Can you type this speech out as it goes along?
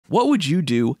What would you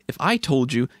do if I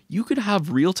told you you could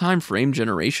have real-time frame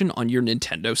generation on your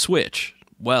Nintendo Switch?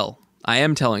 Well, I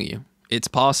am telling you, it's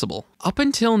possible. Up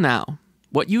until now,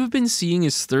 what you have been seeing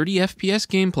is 30 FPS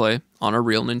gameplay on a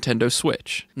real Nintendo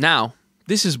Switch. Now,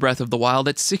 this is Breath of the Wild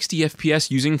at 60 FPS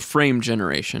using frame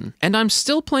generation, and I'm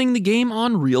still playing the game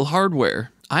on real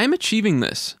hardware. I am achieving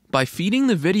this by feeding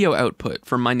the video output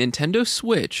from my Nintendo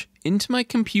Switch into my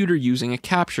computer using a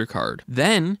capture card.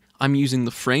 Then, I'm using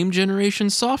the frame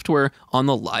generation software on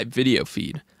the live video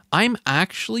feed. I'm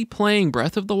actually playing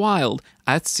Breath of the Wild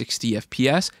at 60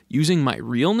 FPS using my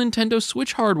real Nintendo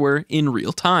Switch hardware in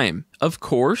real time. Of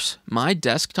course, my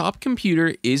desktop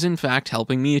computer is in fact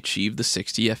helping me achieve the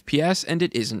 60 FPS, and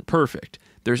it isn't perfect.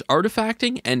 There's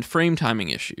artifacting and frame timing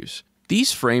issues.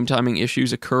 These frame timing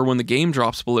issues occur when the game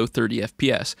drops below 30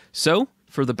 FPS, so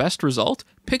for the best result,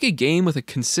 pick a game with a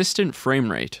consistent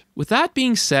frame rate. With that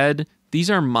being said, these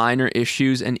are minor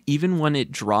issues, and even when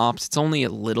it drops, it's only a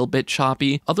little bit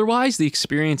choppy. Otherwise, the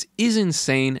experience is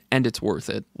insane and it's worth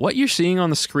it. What you're seeing on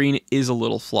the screen is a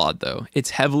little flawed though.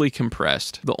 It's heavily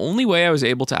compressed. The only way I was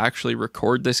able to actually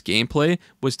record this gameplay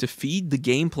was to feed the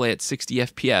gameplay at 60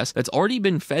 FPS that's already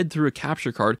been fed through a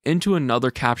capture card into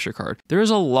another capture card. There is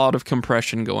a lot of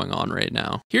compression going on right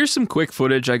now. Here's some quick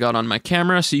footage I got on my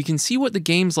camera so you can see what the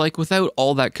game's like without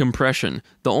all that compression.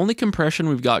 The only compression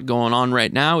we've got going on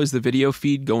right now is the video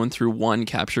feed going through one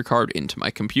capture card into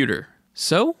my computer.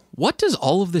 So, what does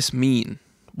all of this mean?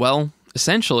 Well,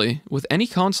 essentially, with any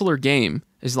console or game,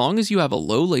 as long as you have a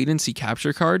low latency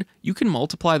capture card, you can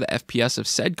multiply the FPS of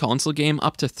said console game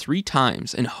up to 3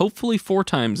 times and hopefully 4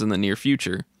 times in the near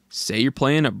future. Say you're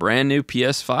playing a brand new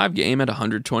PS5 game at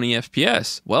 120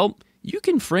 FPS. Well, you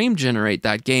can frame generate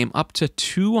that game up to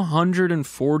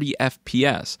 240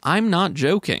 FPS. I'm not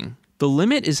joking. The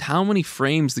limit is how many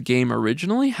frames the game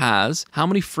originally has, how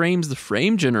many frames the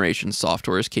frame generation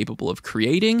software is capable of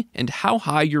creating, and how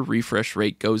high your refresh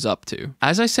rate goes up to.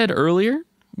 As I said earlier,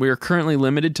 we are currently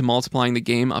limited to multiplying the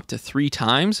game up to 3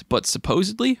 times, but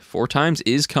supposedly 4 times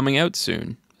is coming out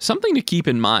soon. Something to keep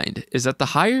in mind is that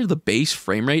the higher the base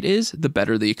frame rate is, the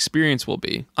better the experience will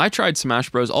be. I tried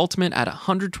Smash Bros. Ultimate at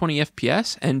 120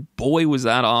 FPS, and boy was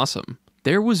that awesome.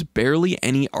 There was barely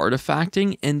any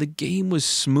artifacting, and the game was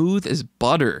smooth as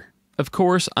butter. Of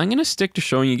course, I'm going to stick to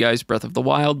showing you guys Breath of the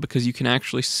Wild because you can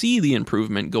actually see the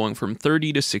improvement going from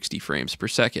 30 to 60 frames per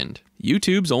second.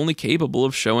 YouTube's only capable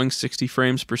of showing 60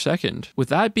 frames per second. With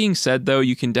that being said though,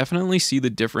 you can definitely see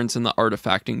the difference in the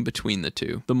artifacting between the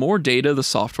two. The more data the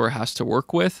software has to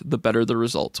work with, the better the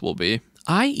results will be.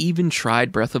 I even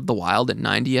tried Breath of the Wild at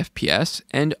 90 FPS,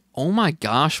 and oh my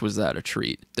gosh was that a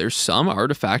treat. There's some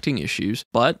artifacting issues,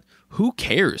 but who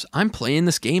cares? I'm playing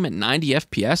this game at 90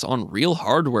 FPS on real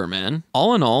hardware, man.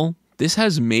 All in all, this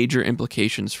has major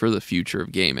implications for the future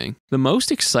of gaming. The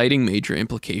most exciting major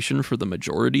implication for the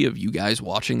majority of you guys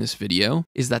watching this video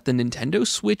is that the Nintendo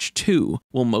Switch 2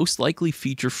 will most likely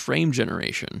feature frame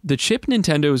generation. The chip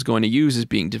Nintendo is going to use is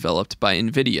being developed by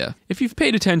Nvidia. If you've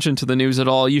paid attention to the news at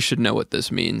all, you should know what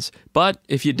this means. But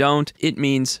if you don't, it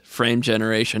means frame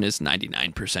generation is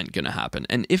 99% gonna happen.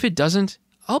 And if it doesn't,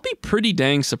 I'll be pretty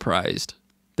dang surprised.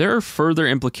 There are further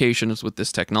implications with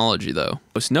this technology though.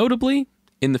 Most notably,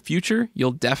 in the future,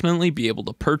 you'll definitely be able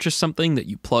to purchase something that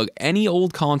you plug any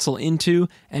old console into,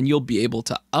 and you'll be able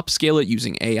to upscale it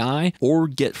using AI or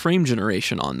get frame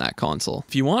generation on that console.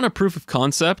 If you want a proof of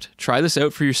concept, try this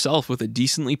out for yourself with a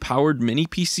decently powered mini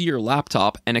PC or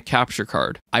laptop and a capture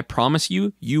card. I promise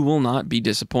you, you will not be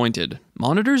disappointed.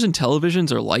 Monitors and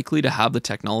televisions are likely to have the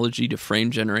technology to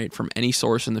frame generate from any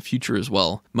source in the future as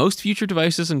well. Most future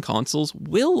devices and consoles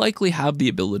will likely have the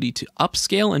ability to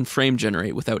upscale and frame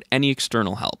generate without any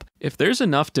external help. If there's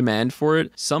enough demand for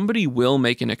it, somebody will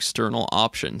make an external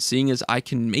option, seeing as I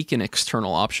can make an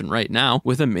external option right now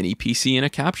with a mini PC and a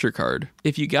capture card.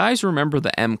 If you guys remember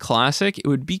the M Classic, it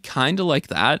would be kinda like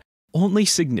that, only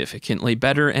significantly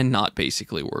better and not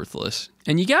basically worthless.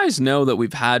 And you guys know that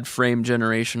we've had frame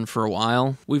generation for a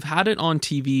while. We've had it on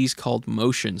TVs called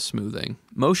motion smoothing.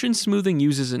 Motion smoothing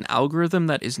uses an algorithm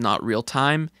that is not real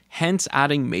time, hence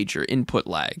adding major input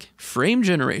lag. Frame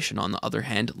generation, on the other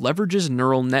hand, leverages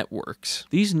neural networks.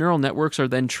 These neural networks are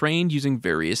then trained using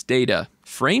various data.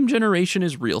 Frame generation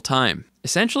is real time.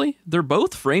 Essentially, they're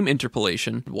both frame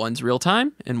interpolation. One's real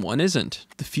time and one isn't.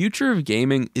 The future of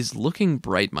gaming is looking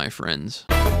bright, my friends.